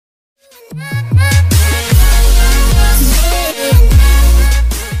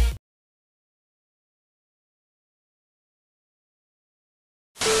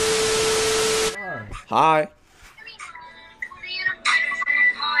Hi.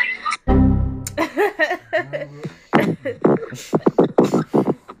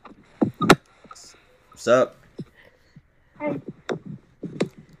 What's up? Hey.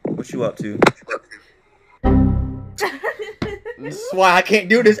 What you up to? This is why I can't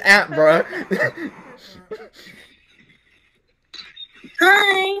do this app, bro.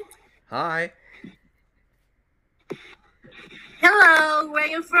 Hi. Hi. Hello. Where are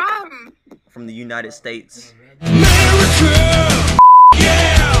you from? From the United States. America!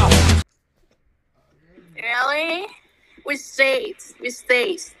 Yeah! Really? Which state? Which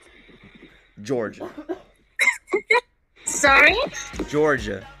state? Georgia. Sorry?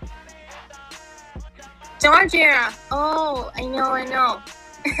 Georgia. Georgia. Oh, I know.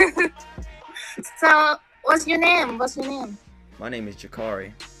 So, what's your name? My name is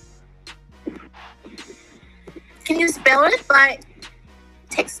Jakari. Can you spell it? Like,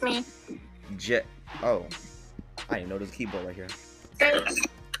 text me. Oh. I didn't know there's a keyboard right here.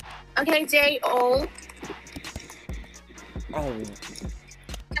 Okay, J-O. Oh.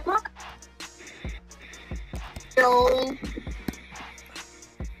 Come on. Jo.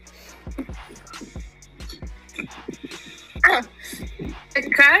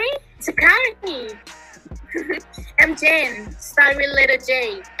 Carti. I'm Jane. Start with letter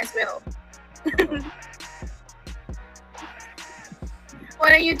J as well.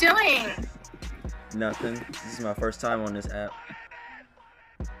 What are you doing? Nothing. This is my first time on this app.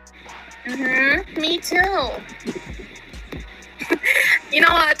 Me too. You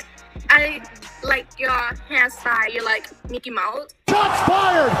know what? I like your hairstyle. You like Mickey Mouse. Shots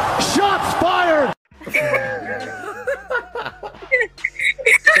fired! Shots fired!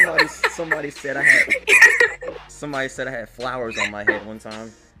 Somebody said I had flowers on my head one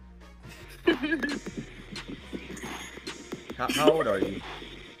time. How old are you?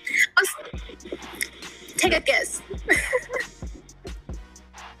 Take a guess.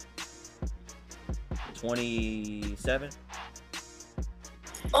 27?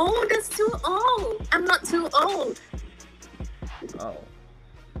 Oh, that's too old. I'm not too old. Oh.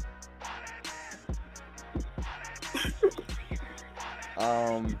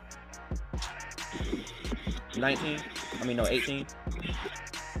 Um, 19? I mean, no, 18?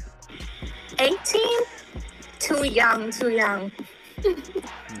 18? Too young. 30?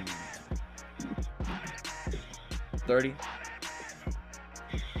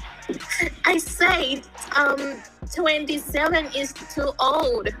 I say, 27 is too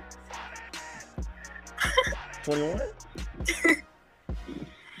old. 21?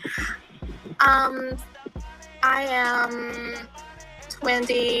 I am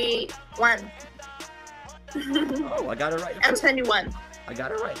 21. Oh, I got it right. I'm 21. I got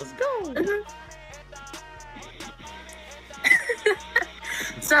it right. Let's go.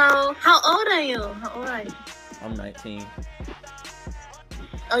 So, how old are you? I'm 19.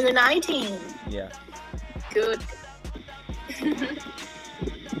 Oh, you're 19. Yeah. Good.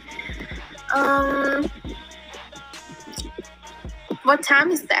 What time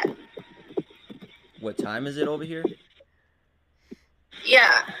is that? What time is it over here?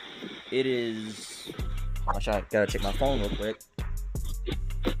 Yeah. It is. Oh, I gotta check my phone real quick.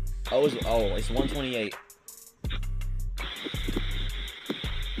 It's 1:28.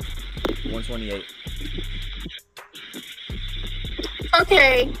 1:28.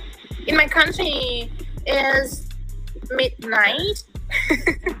 Okay. In my country, is midnight.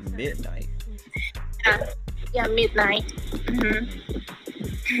 Midnight. Yeah, midnight.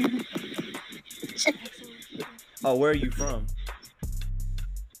 Oh, where are you from?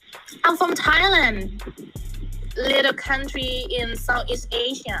 I'm from Thailand, little country in Southeast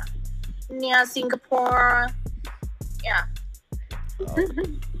Asia, near Singapore. Yeah. Oh.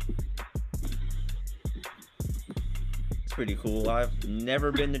 It's pretty cool. I've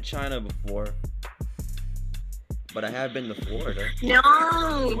never been to China before, but I have been to Florida. No,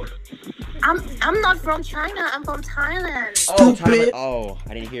 I'm not from China. I'm from Thailand. Oh, Thailand. Oh,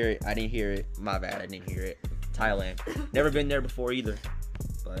 I didn't hear it. My bad. I didn't hear it. Thailand. Never been there before either,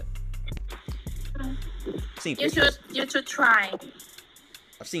 but seen pictures. You should try.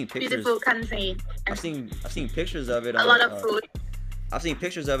 I've seen pictures. Beautiful country. I've seen pictures of it. A lot of food. I've seen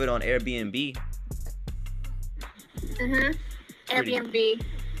pictures of it on Airbnb. Airbnb.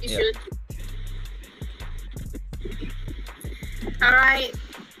 You should. All right.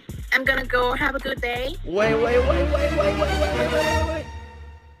 I'm gonna go. Have a good day. Wait.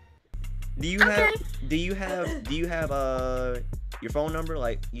 Do you have Your phone number?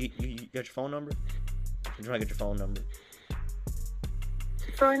 Like, you got your phone number? I'm trying to get your phone number.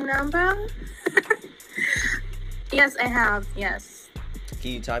 Phone number? Yes, I have. Yes.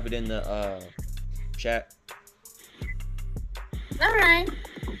 Can you type it in the chat? All right.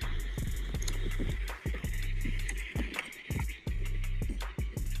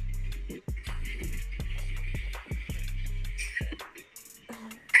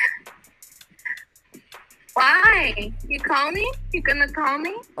 Why? You call me? You gonna call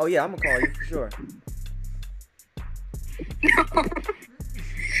me? Oh yeah, I'm gonna call you for sure. No.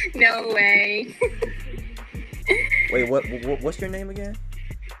 No way. Wait, what's your name again?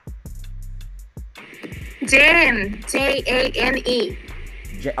 Jane. Jane.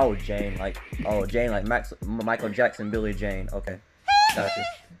 Jane, like Michael Jackson, Billie Jane. Okay, gotcha.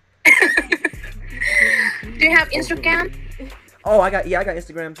 Do you have Instagram? Oh, I got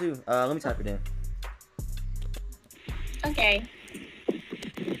Instagram too. Let me type it in. Okay.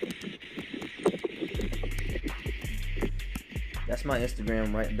 That's my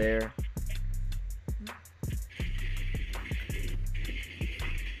Instagram right there.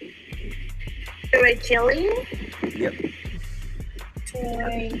 ThatRedJelly? Yep.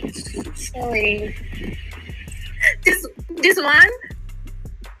 ThatRedJelly. This one?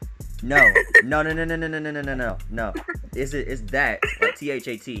 No. It's that, like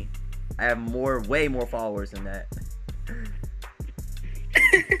THAT. I have way more followers than that.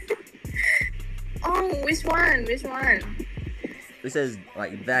 Oh, which one? Which one? It says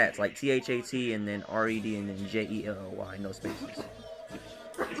like that, like THAT and then RED and then JELLY, no spaces.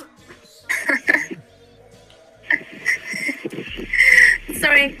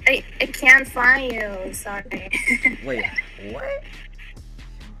 Sorry, I can't find you. Sorry. Wait, what?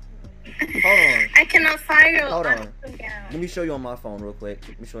 Hold on. I cannot find you. Hold on. Instagram. Let me show you on my phone real quick.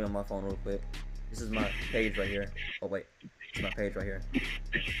 This is my page right here. Oh wait, it's my page right here.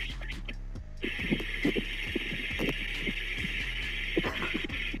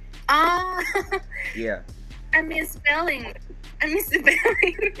 Oh. Yeah. I misspelling. I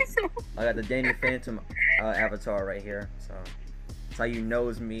got the Danny Phantom avatar right here, so that's how you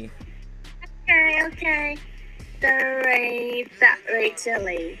knows me. Okay.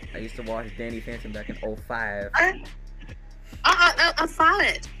 ThatRedJelly. I used to watch Danny Phantom back in 05. I found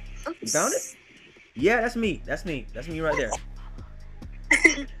it. Oops. You found it? Yeah, that's me. That's me right there.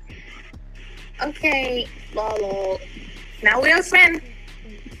 Okay, Lolo. Now we are friends.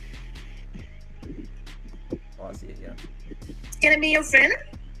 Oh, I see it. Yeah. Can I be your friend?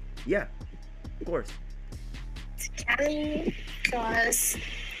 Yeah. Of course. Because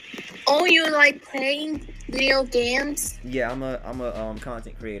you like playing video games? Yeah, I'm a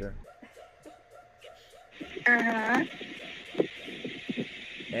content creator. Uh-huh.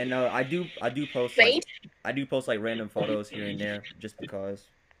 And I do post Wait. like random photos here and there just because.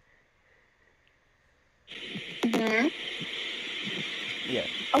 Mm-hmm. Yeah.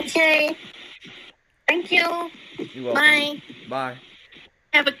 Okay. Thank you. You're welcome. Bye. Bye.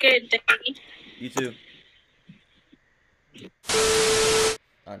 Have a good day. You too.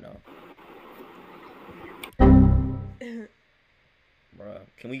 I know. Bruh,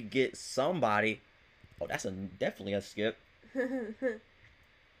 can we get somebody? Oh, that's definitely a skip. Why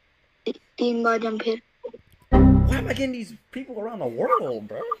am I getting these people around the world,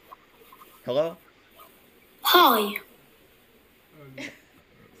 bro? Hello? Hi.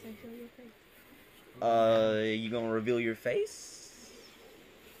 You gonna reveal your face?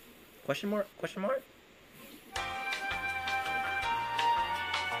 Question mark?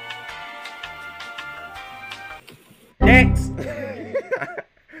 Next!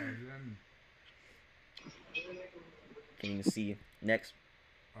 Can you see? Next.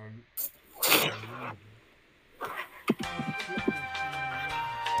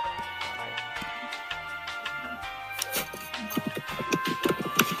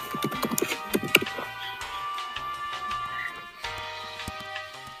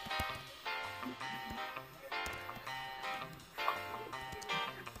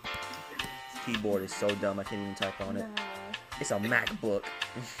 Keyboard is so dumb I can't even type on it. It's a MacBook.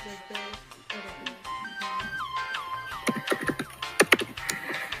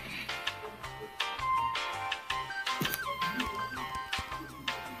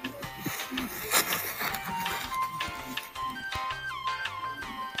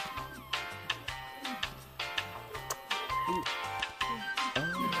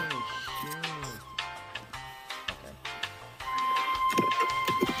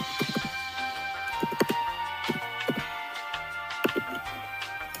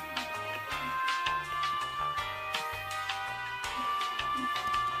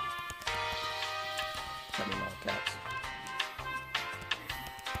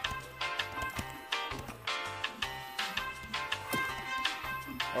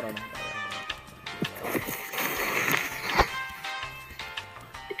 Hold on.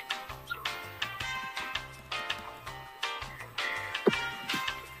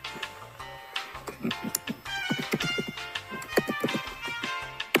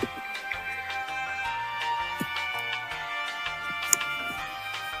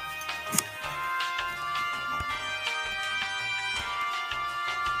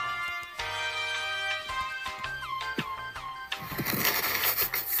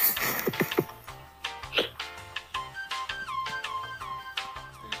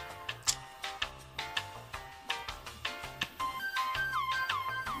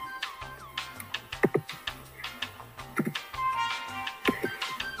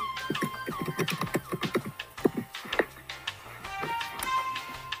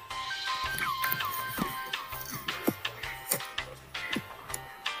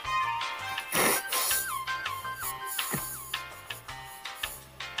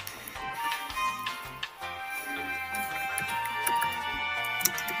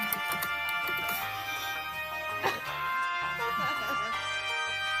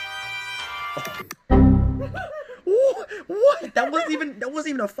 What? That wasn't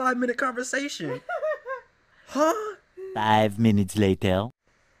even a 5-minute conversation. Huh? 5 minutes later.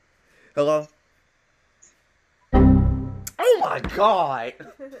 Hello? Oh my god!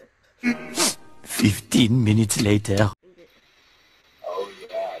 15 minutes later. Oh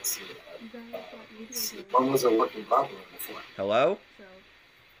yeah, I see it. When was it working properly before? Hello?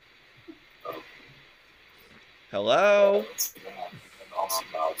 Oh. Hello? Let's see that. And also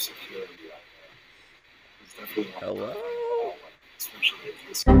about security out there. There's definitely Hello? especially if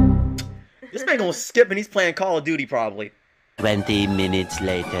this. This man gonna skip and he's playing Call of Duty probably. 20 minutes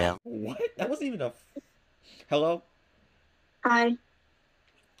later. What? That wasn't even a... Hello? Hi.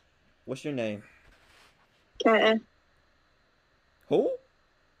 What's your name? Okay. Who?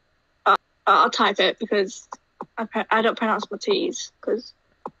 I'll type it because I don't pronounce my T's because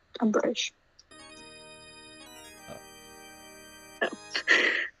I'm British. Oh.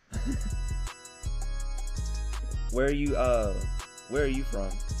 Where are you from?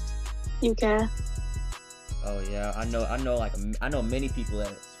 UK. Oh yeah, I know many people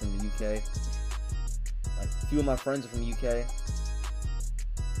that's from the UK. Like a few of my friends are from the UK.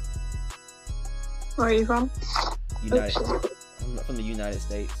 Where are you from? I'm from the United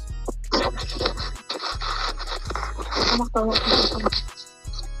States.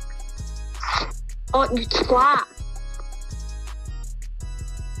 Oh, you twat.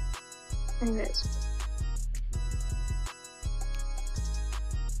 Anyways.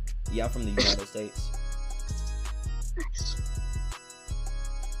 Yeah, I'm from the United States. Nice.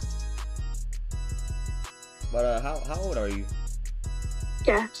 But how old are you?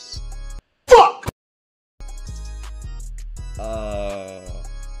 Yes.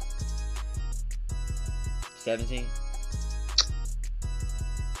 17?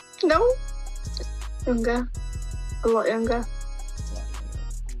 No. Younger. A lot younger. A lot younger.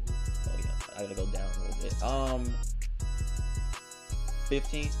 Oh yeah, I gotta go down a little bit.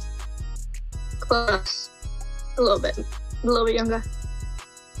 15? Close. A little bit younger.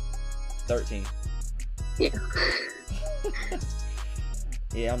 13? Yeah.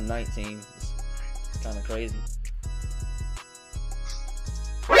 Yeah, I'm 19. It's kind of crazy.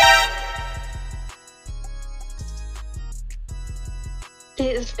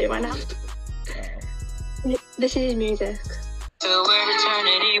 This is it right now. This is music. To where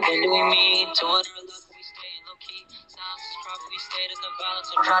eternity, when do we meet? To what our love, we stay low key. Sounds is proper, we stayed in the balance.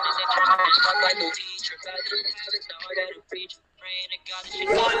 So trying to turn on stuck like no teacher. Bad little habits, now I gotta preach. Praying to God that you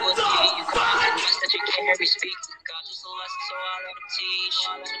never will see. You crying the mess that you can't hear me speak. God just a lesson, so I let him teach.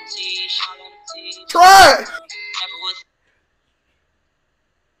 I let him teach. I let him teach. Try! Never was.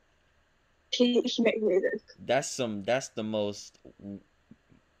 He makes music. That's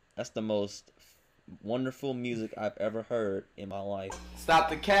the most wonderful music I've ever heard in my life. Stop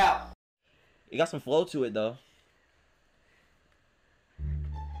the cap. It got some flow to it though.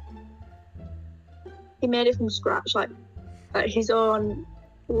 He made it from scratch, like his own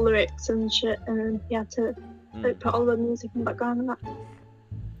lyrics and shit, and then he had to put all the music in the background and that.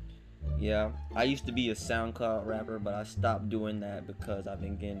 Yeah, I used to be a SoundCloud rapper, but I stopped doing that because I've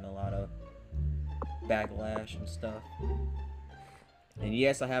been getting a lot of backlash and stuff. And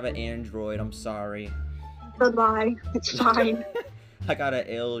yes, I have an Android, I'm sorry. Goodbye, it's fine. I got an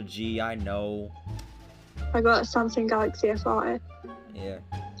LG, I know. I got a Samsung Galaxy S40. Yeah.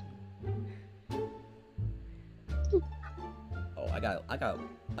 Oh, I got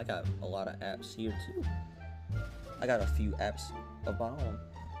a lot of apps here too. I got a few apps of my own.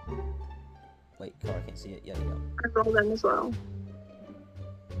 Wait, Car, I can't see it. Yeah, there you go. I roll them as well.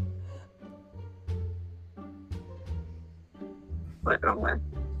 Wait, wrong way.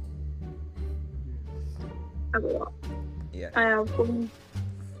 I have a lot. Yeah. I have 1,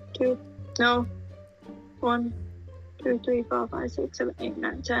 2, 3, 4, 5, 6, 7, 8,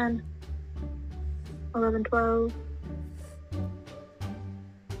 9, 10, 11, 12,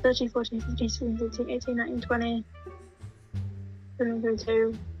 13, 14, 15, 16, 17, 18, 19, 20, 21,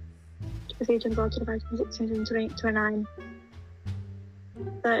 22, 23, 24, 25, 26, 27, 28, 29,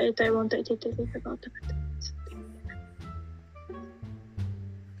 30, 31, 32, 33, 34, 35,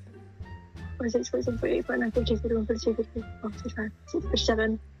 46, 47, 48, 49, 50, 51, 52, 53, 54, 55, 56,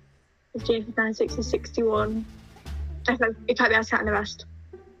 57, 58, 59, 60, 61. I think it can't be asked counting the rest.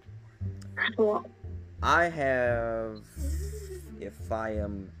 I have a lot. I have, if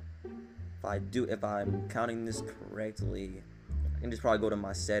I'm counting this correctly, I can just probably go to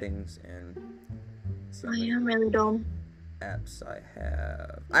my settings and see how I many am really dumb. apps I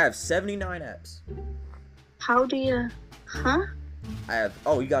have. I have 79 apps. How do you, huh? I have,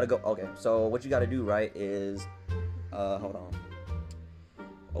 oh, you gotta go, okay, so what you gotta do, right, is, hold on.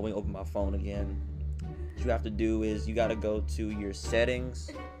 Oh, let me open my phone again. What you have to do is you gotta go to your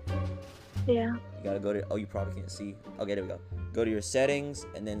settings. Yeah. You gotta go to, oh, you probably can't see. Okay, there we go. Go to your settings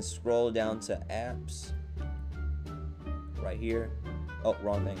and then scroll down to apps. Right here. Oh,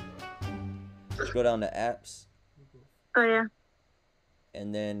 wrong thing. Scroll down to apps. Oh, yeah.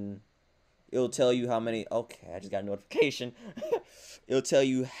 And then it'll tell you how many, okay, I just got a notification. It'll tell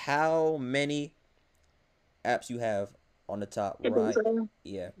you how many apps you have on the top right.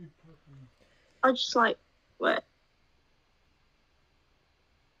 Yeah. I just like, wait.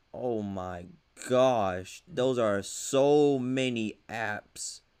 Oh my gosh, those are so many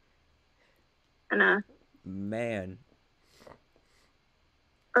apps. I know. Man.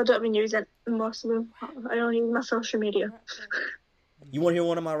 I don't even use it, most of them. I only use my social media. You want to hear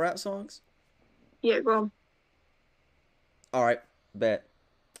one of my rap songs? Yeah, go on. Alright, bet.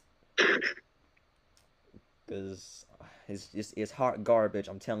 Because it's hot garbage.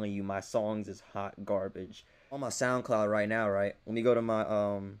 I'm telling you, my songs is hot garbage. On my SoundCloud right now, right? Let me go to my,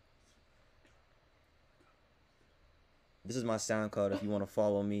 this is my SoundCloud if you want to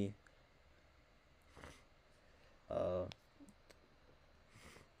follow me.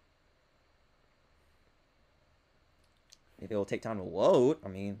 If it will take time to load, I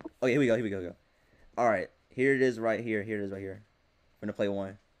mean, oh, here we go. All right, here it is right here. I'm gonna play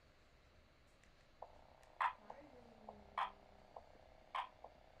one.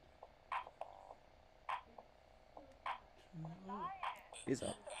 He's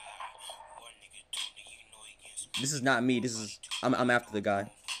up. This is not me. This is I'm after the guy.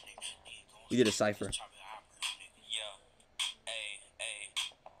 We did a cipher.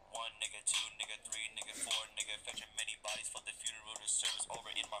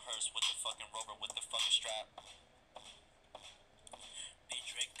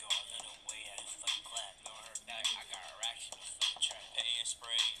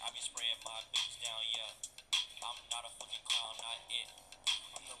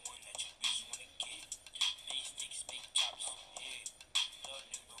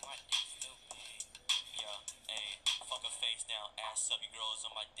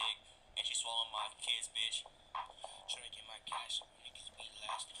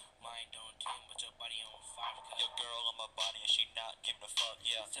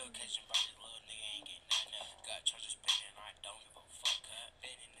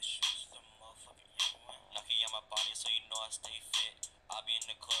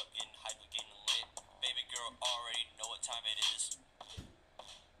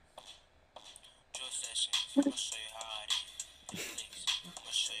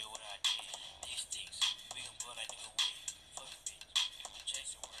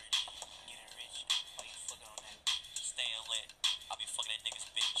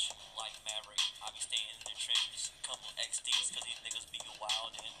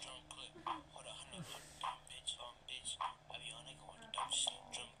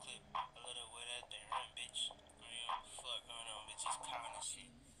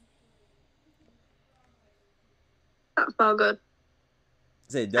 That's all good.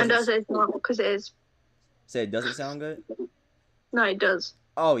 Say it And doesn't. does it's not, because it is. Say it doesn't sound good. No, it does.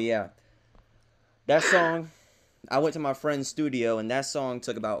 Oh yeah, that song. I went to my friend's studio and that song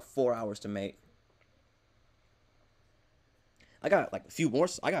took about 4 hours to make. I got like a few more.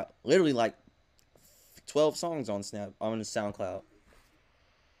 I got literally like 12 songs on SoundCloud.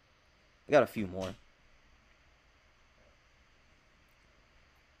 I got a few more.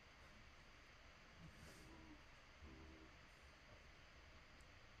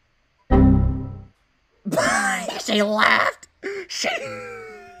 She laughed.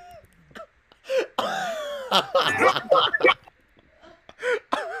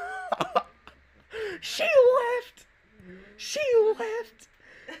 She left. She left.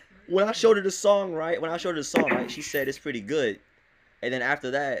 When I showed her the song, right? She said it's pretty good. And then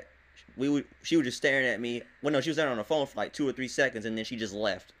after that, she was just staring at me. Well, no, she was staring on the phone for like 2 or 3 seconds, and then she just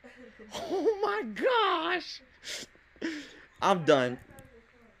left. Oh my gosh. I'm done.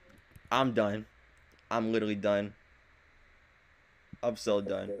 I'm literally done. I'm so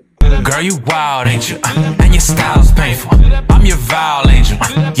done. Girl, you wild, ain't you? And your style's painful. I'm your Val angel.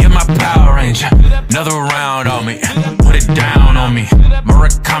 You're my Power Ranger. Another round on me. Put it down on me.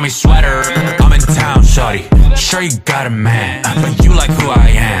 Murakami sweater. I'm in town, shorty. Sure you got a man, but you like who I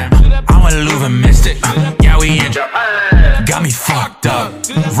am. I'm a Louvre mystic. Yeah, we in Japan. Got me fucked up.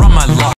 Run my luck.